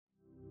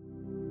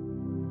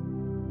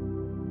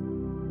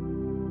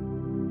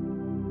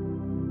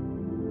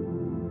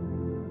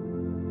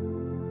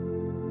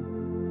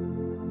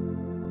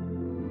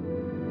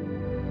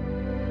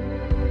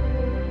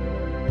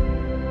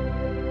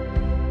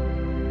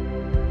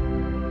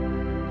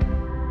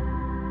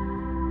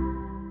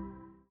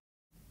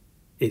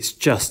It's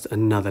just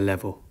another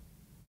level.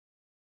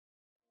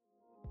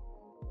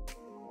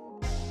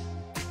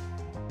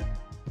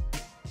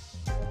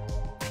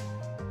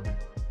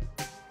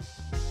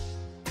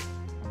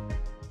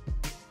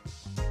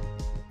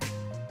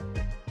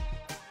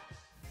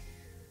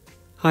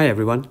 Hi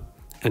everyone,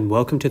 and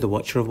welcome to the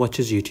Watcher of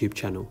Watches YouTube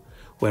channel,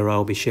 where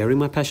I'll be sharing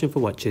my passion for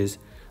watches,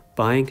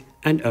 buying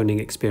and owning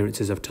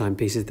experiences of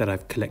timepieces that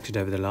I've collected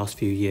over the last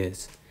few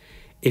years.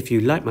 If you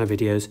like my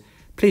videos,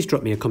 please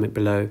drop me a comment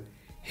below,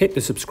 hit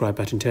the subscribe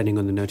button turning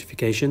on the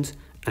notifications,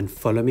 and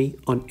follow me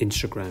on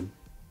Instagram.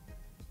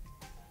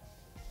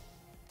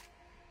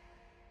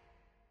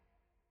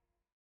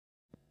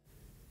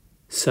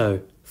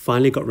 So,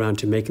 finally got round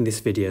to making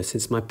this video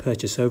since my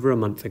purchase over a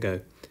month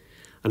ago.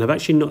 And I've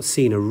actually not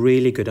seen a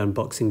really good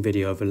unboxing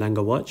video of a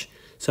Lange watch,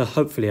 so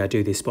hopefully I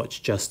do this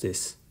watch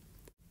justice.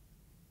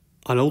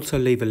 I'll also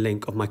leave a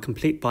link of my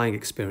complete buying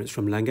experience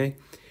from Lange,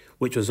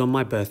 which was on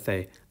my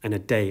birthday and a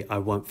day I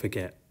won't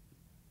forget.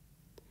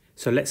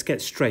 So let's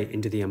get straight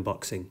into the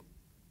unboxing.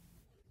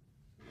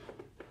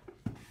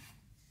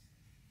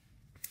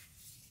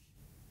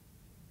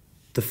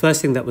 The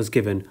first thing that was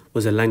given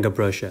was a Lange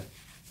brochure.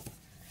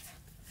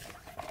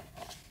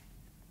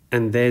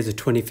 And there's a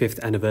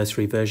 25th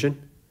anniversary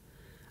version.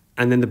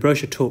 And then the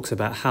brochure talks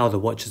about how the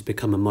watch has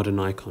become a modern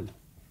icon.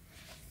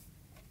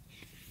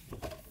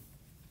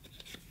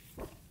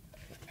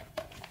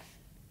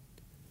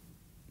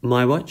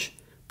 My watch,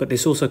 but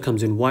this also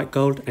comes in white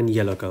gold and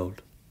yellow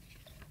gold.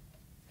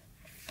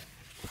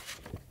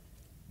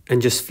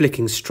 And just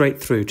flicking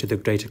straight through to the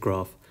data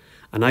graph,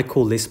 and I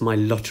call this my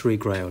lottery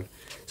grail.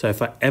 So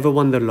if I ever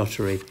won the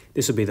lottery,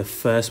 this would be the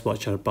first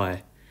watch I'd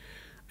buy.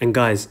 And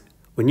guys,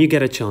 when you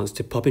get a chance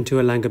to pop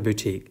into a Lange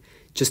boutique,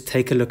 just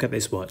take a look at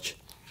this watch.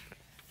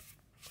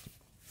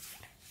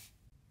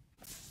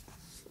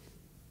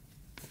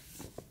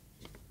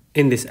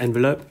 In this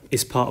envelope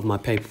is part of my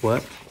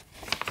paperwork.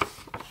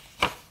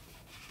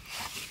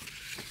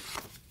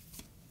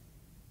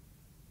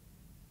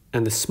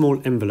 And the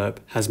small envelope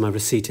has my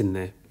receipt in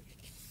there.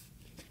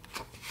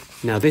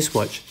 Now this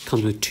watch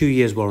comes with 2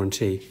 years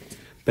warranty,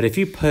 but if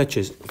you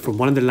purchase from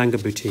one of the Lange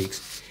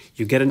boutiques,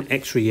 you get an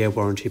extra year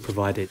warranty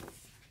provided.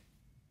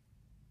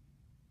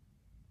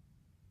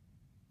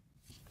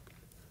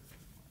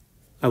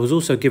 I was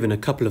also given a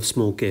couple of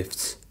small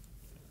gifts.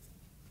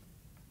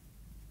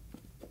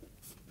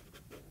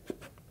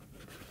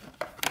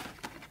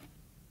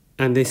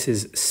 And this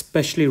is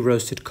specially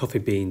roasted coffee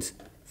beans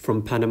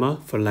from Panama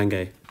for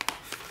Lange.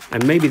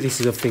 And maybe this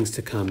is of things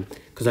to come,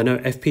 because I know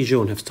FP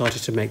Journe have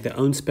started to make their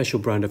own special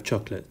brand of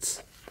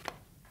chocolates.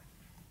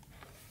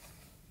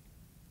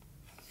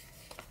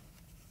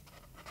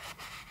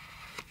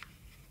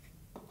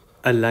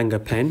 A Lange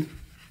pen,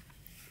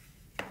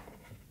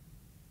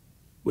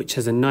 which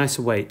has a nice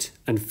weight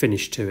and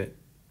finish to it.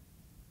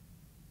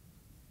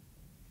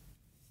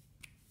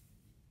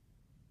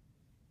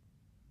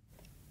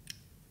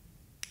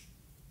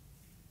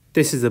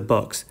 This is the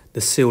box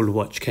the sealed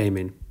watch came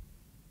in.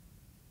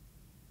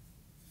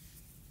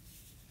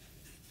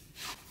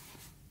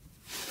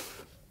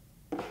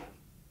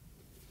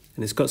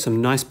 And it's got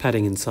some nice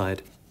padding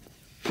inside.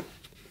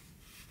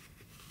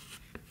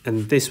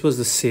 And this was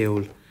the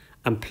seal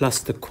and plus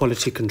the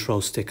quality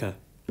control sticker.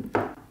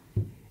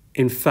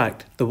 In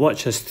fact, the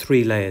watch has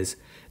 3 layers.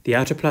 The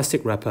outer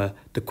plastic wrapper,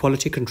 the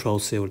quality control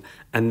seal,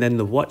 and then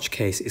the watch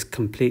case is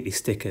completely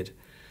stickered.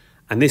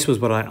 And this was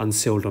what I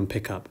unsealed on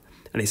pickup.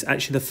 And it's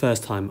actually the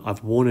first time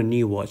I've worn a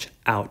new watch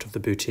out of the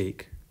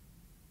boutique.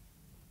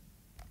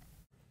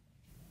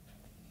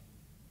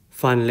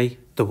 Finally,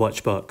 the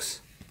watch box.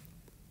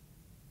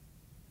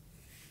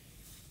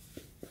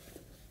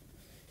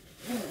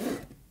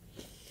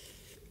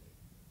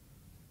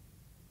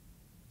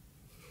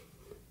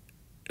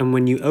 And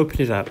when you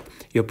open it up,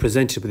 you're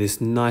presented with this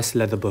nice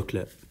leather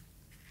booklet.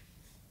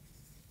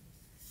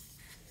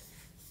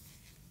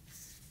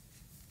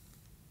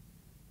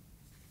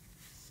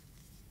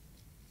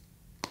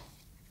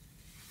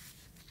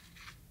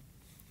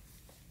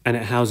 And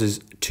it houses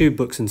 2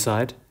 books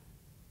inside.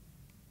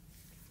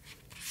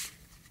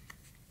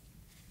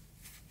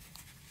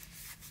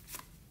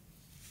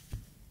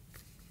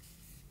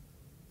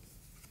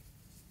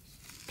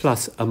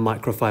 Plus a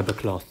microfiber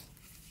cloth.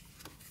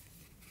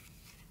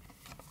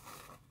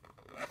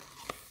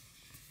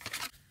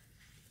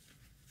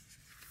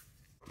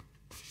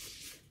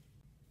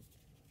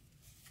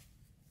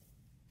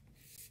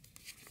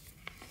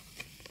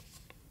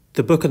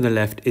 The book on the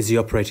left is the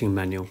operating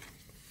manual.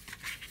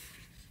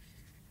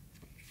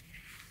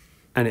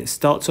 And it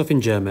starts off in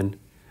German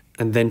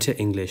and then to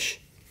English.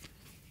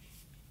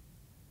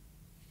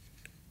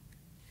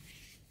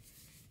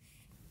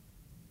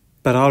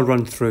 But I'll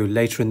run through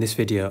later in this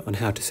video on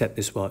how to set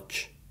this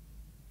watch.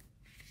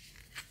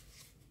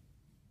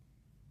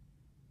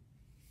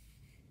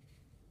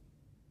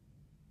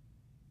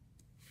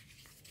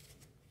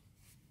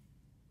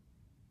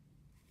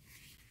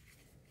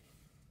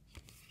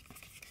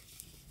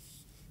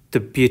 The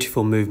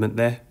beautiful movement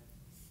there.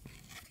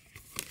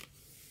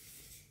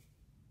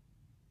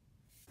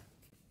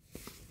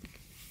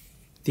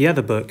 The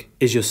other book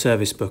is your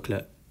service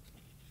booklet.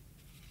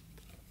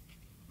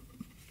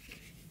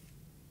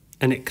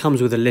 And it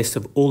comes with a list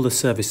of all the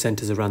service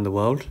centres around the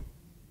world,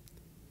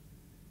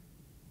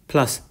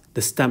 plus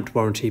the stamped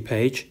warranty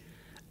page,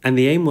 and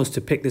the aim was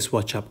to pick this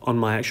watch up on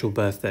my actual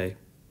birthday.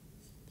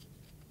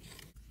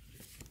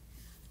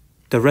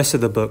 The rest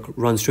of the book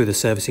runs through the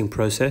servicing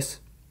process.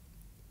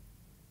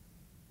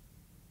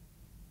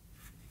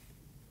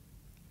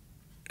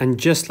 And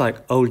just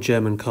like old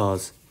German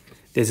cars,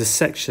 there's a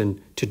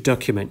section to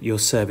document your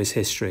service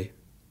history.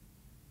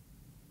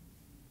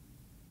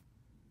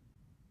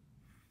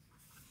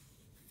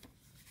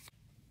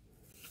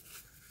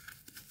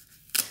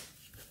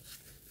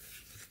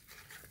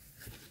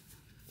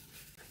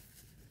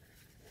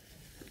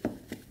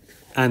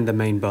 And the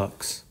main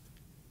box.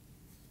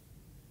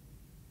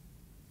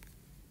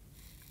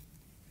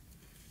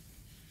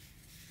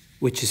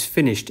 Which is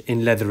finished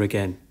in leather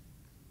again.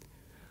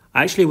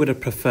 I actually would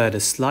have preferred a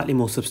slightly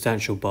more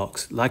substantial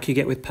box like you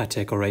get with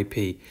Patek or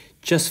AP,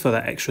 just for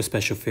that extra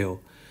special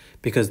feel,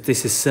 because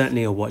this is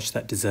certainly a watch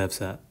that deserves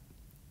that.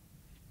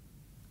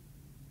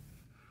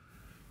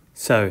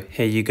 So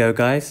here you go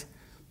guys,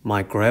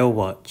 my Grail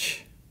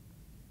watch.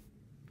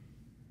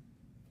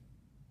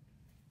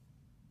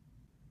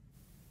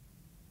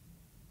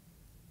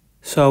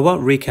 So I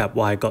won't recap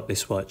why I got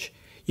this watch.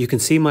 You can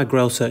see my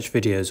Grail search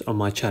videos on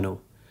my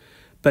channel.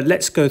 But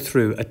let's go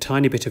through a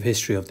tiny bit of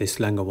history of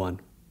this Lange one.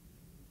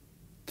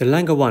 The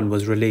Lange one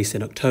was released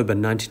in October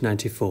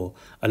 1994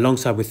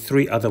 alongside with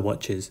 3 other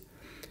watches,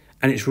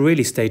 and it's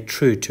really stayed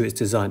true to its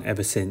design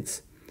ever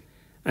since.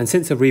 And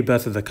since the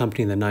rebirth of the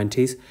company in the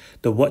 90s,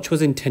 the watch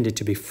was intended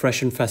to be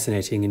fresh and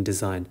fascinating in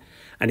design,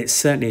 and it's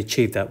certainly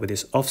achieved that with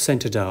its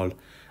off-center dial,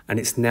 and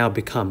it's now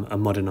become a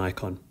modern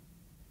icon.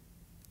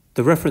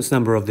 The reference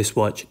number of this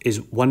watch is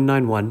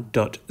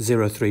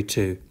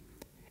 191.032.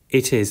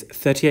 It is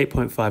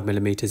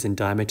 38.5mm in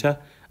diameter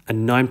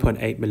and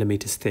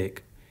 9.8mm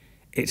thick.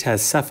 It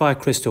has sapphire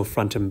crystal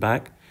front and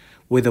back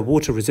with a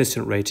water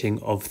resistant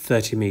rating of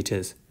 30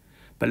 meters.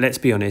 But let's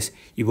be honest,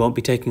 you won't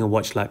be taking a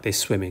watch like this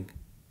swimming.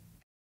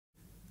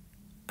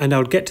 And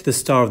I'll get to the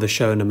star of the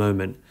show in a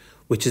moment,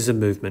 which is a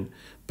movement,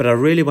 but I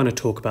really want to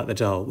talk about the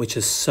dial, which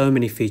has so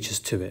many features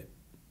to it.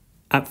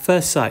 At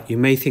first sight, you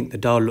may think the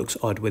dial looks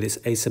odd with its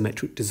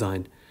asymmetric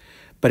design,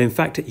 but in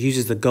fact it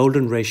uses the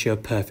golden ratio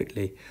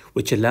perfectly,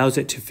 which allows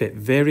it to fit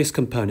various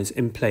components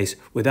in place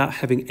without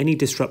having any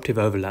disruptive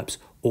overlaps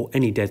or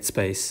any dead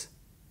space.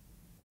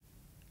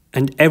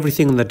 And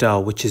everything on the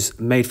dial, which is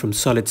made from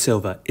solid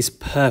silver, is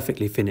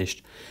perfectly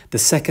finished. The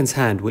seconds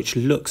hand, which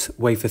looks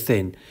wafer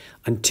thin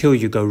until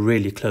you go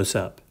really close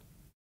up.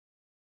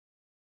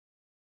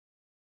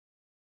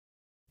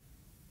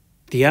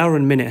 The hour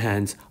and minute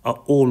hands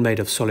are all made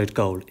of solid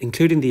gold,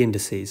 including the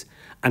indices,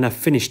 and are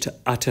finished to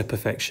utter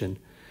perfection.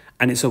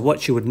 And it's a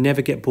watch you would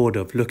never get bored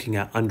of looking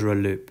at under a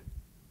loupe.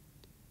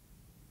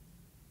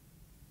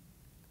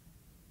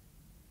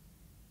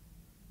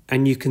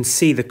 And you can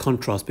see the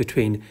contrast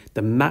between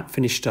the matte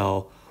finish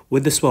style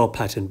with the swirl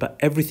pattern, but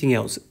everything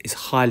else is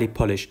highly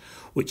polished,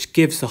 which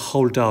gives the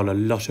whole dial a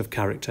lot of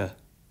character.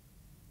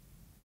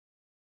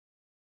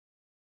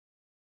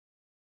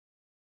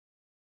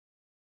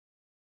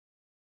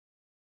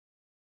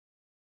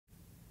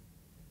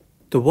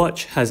 The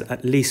watch has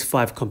at least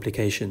 5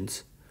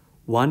 complications.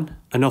 1.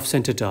 An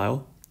off-center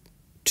dial.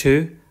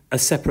 2. A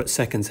separate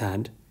seconds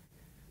hand.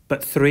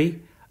 But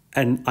 3.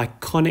 An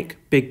iconic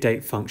big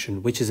date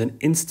function, which is an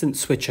instant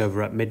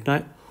switchover at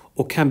midnight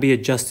or can be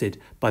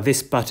adjusted by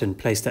this button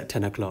placed at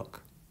 10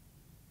 o'clock.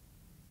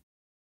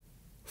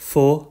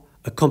 4.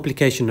 A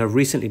complication I've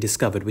recently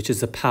discovered, which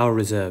is the power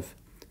reserve.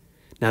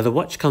 Now the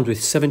watch comes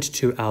with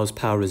 72 hours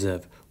power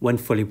reserve when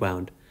fully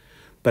wound,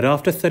 but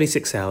after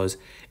 36 hours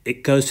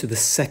it goes to the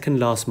second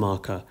last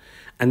marker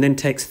and then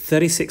takes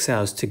 36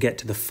 hours to get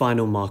to the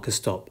final marker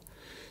stop.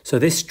 So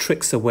this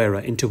tricks the wearer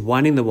into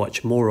winding the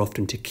watch more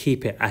often to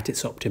keep it at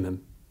its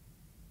optimum.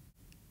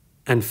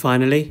 And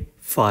finally,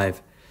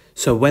 5.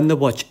 So when the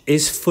watch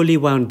is fully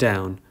wound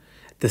down,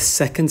 the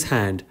seconds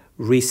hand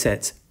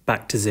resets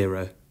back to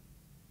 0.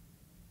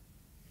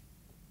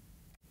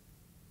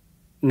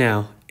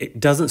 Now, it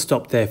doesn't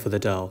stop there for the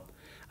dial,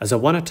 as I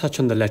want to touch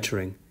on the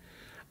lettering.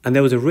 And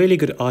there was a really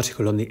good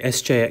article on the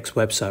SJX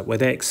website where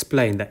they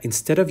explained that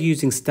instead of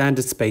using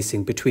standard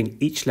spacing between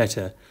each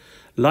letter,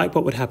 like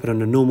what would happen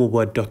on a normal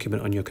Word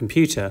document on your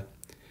computer,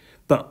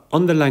 but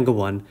on the Lange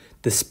one,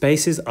 the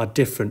spaces are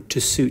different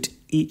to suit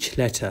each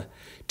letter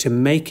to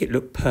make it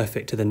look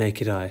perfect to the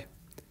naked eye.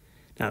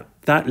 Now,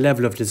 that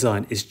level of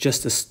design is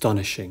just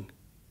astonishing.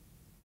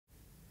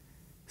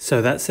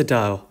 So that's the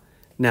dial.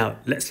 Now,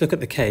 let's look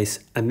at the case,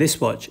 and this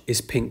watch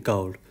is pink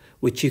gold,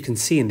 which you can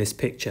see in this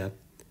picture.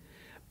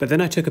 But then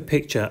I took a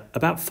picture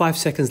about 5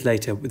 seconds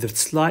later with a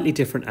slightly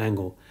different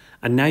angle,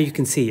 and now you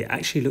can see it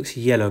actually looks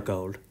yellow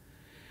gold.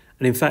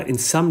 And in fact, in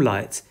some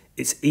lights,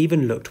 it's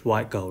even looked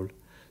white gold.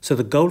 So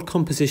the gold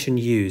composition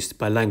used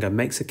by Lange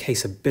makes the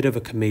case a bit of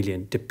a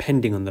chameleon,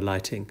 depending on the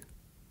lighting.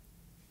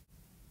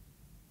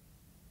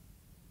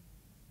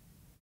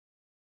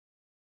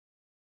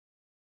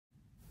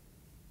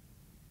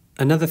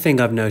 Another thing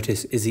I've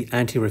noticed is the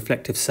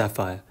anti-reflective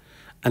sapphire,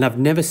 and I've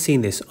never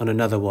seen this on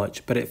another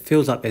watch, but it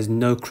feels like there's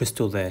no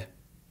crystal there.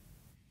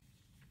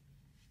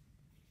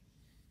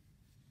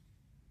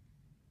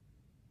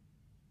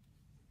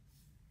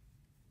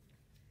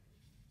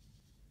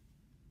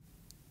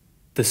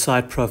 The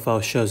side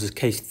profile shows a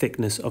case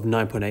thickness of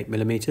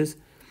 9.8mm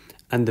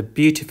and the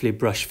beautifully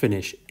brushed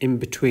finish in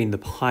between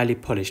the highly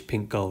polished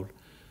pink gold.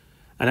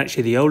 And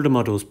actually the older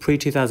models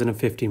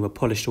pre-2015 were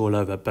polished all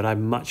over, but I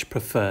much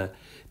prefer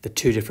the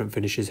two different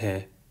finishes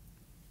here.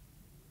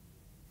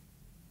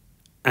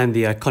 And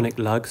the iconic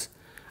lugs.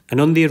 And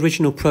on the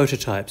original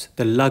prototypes,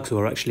 the lugs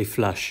were actually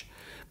flush,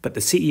 but the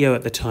CEO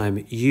at the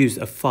time used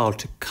a file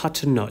to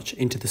cut a notch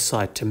into the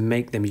side to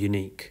make them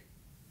unique.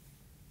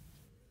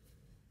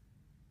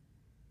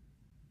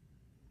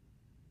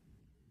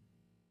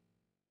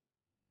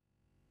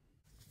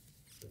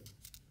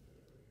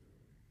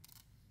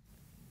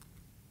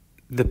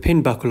 The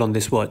pin buckle on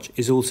this watch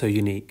is also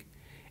unique.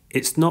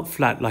 It's not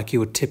flat like you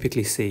would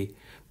typically see,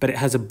 but it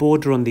has a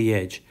border on the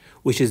edge,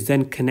 which is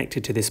then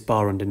connected to this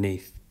bar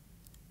underneath.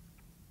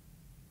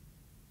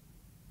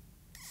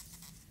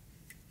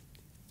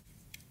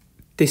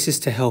 This is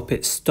to help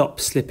it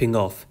stop slipping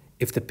off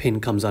if the pin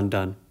comes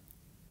undone.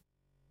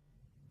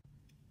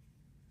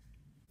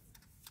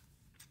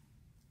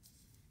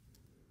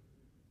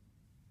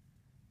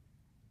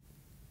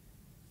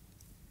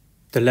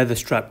 The leather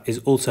strap is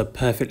also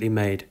perfectly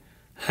made,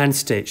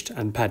 hand-stitched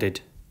and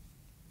padded.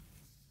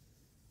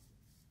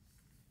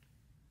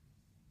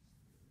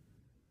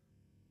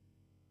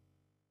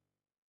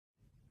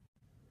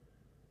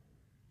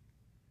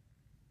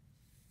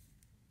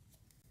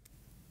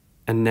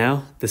 And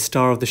now, the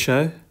star of the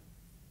show.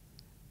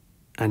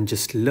 And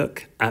just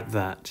look at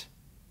that.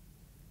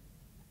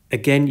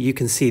 Again, you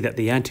can see that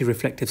the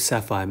anti-reflective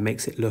sapphire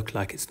makes it look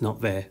like it's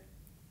not there.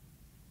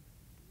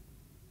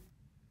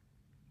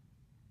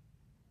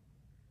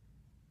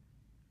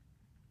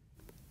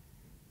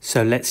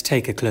 So let's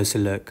take a closer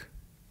look.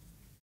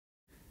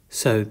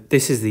 So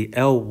this is the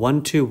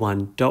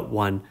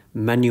L121.1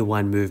 manual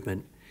wind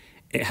movement.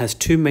 It has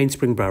two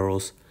mainspring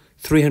barrels,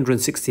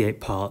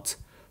 368 parts,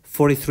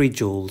 43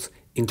 jewels,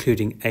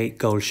 including 8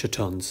 gold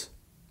chatons.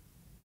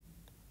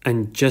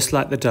 And just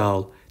like the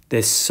dial,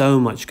 there's so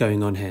much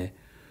going on here,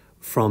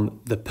 from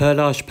the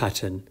perlage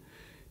pattern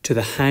to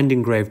the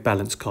hand-engraved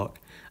balance cock.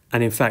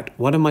 And in fact,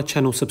 one of my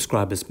channel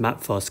subscribers,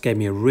 Matt Foss, gave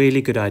me a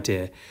really good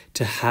idea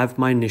to have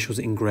my initials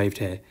engraved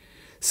here,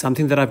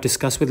 something that I've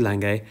discussed with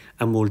Lange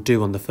and will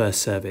do on the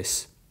first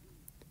service.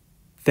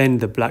 Then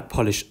the black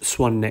polished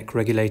swan neck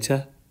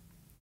regulator,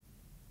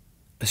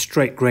 a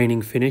straight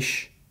graining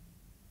finish,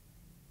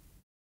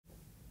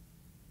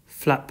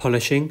 flat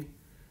polishing,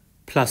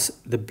 plus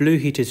the blue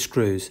heated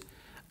screws,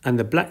 and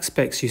the black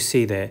specks you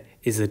see there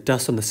is the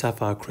dust on the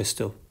sapphire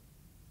crystal.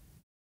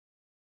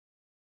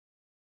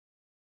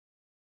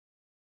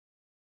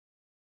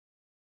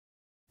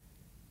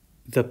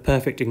 The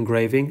perfect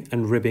engraving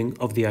and ribbing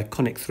of the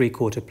iconic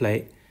 3/4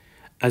 plate,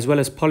 as well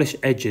as polished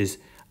edges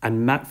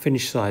and matte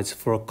finish sides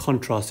for a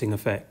contrasting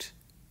effect.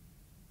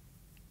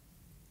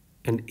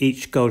 And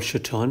each gold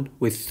chaton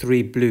with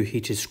 3 blue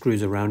heated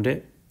screws around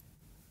it.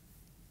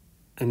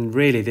 And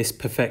really this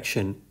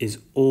perfection is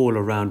all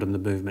around on the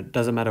movement,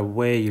 doesn't matter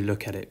where you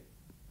look at it.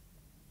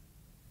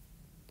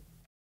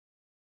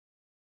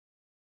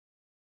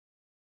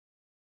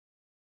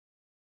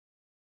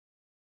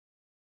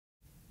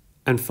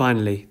 And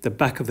finally, the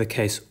back of the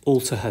case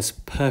also has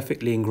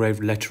perfectly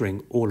engraved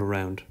lettering all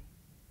around.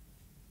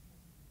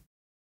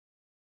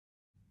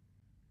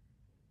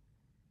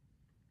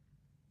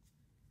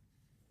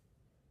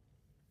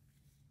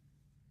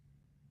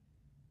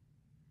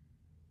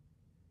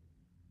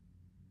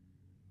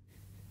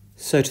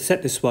 So to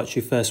set this watch,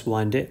 you first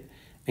wind it,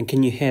 and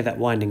can you hear that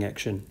winding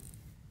action?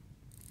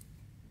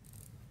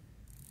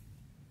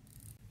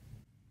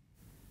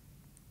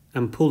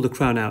 And pull the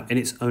crown out in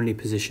its only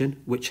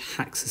position, which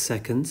hacks the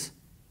seconds.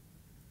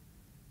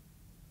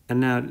 And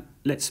now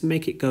let's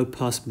make it go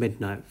past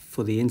midnight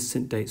for the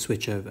instant date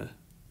switchover.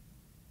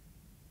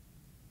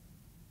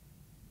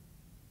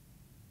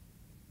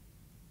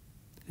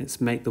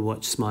 Let's make the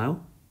watch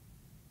smile.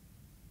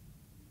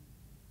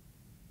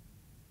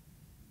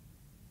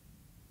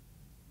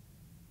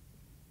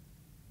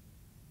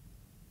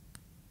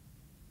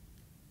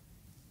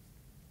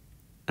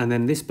 And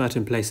then this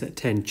button placed at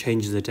 10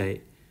 changes the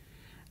date.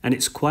 And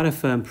it's quite a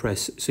firm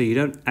press, so you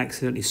don't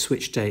accidentally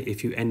switch date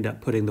if you end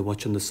up putting the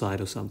watch on the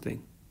side or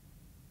something.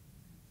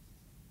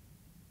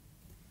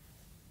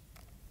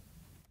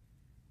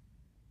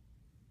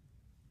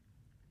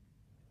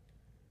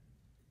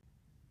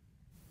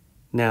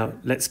 Now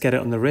let's get it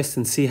on the wrist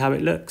and see how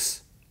it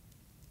looks.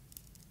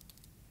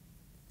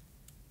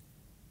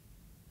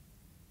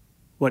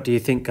 What do you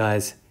think,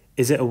 guys?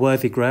 Is it a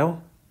worthy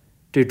grail?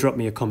 Do drop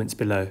me your comments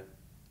below.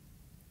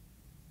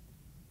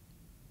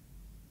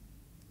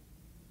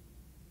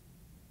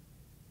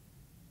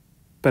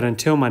 But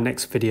until my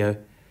next video,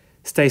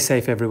 stay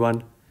safe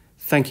everyone,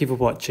 thank you for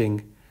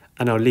watching,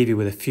 and I'll leave you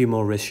with a few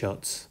more wrist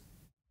shots.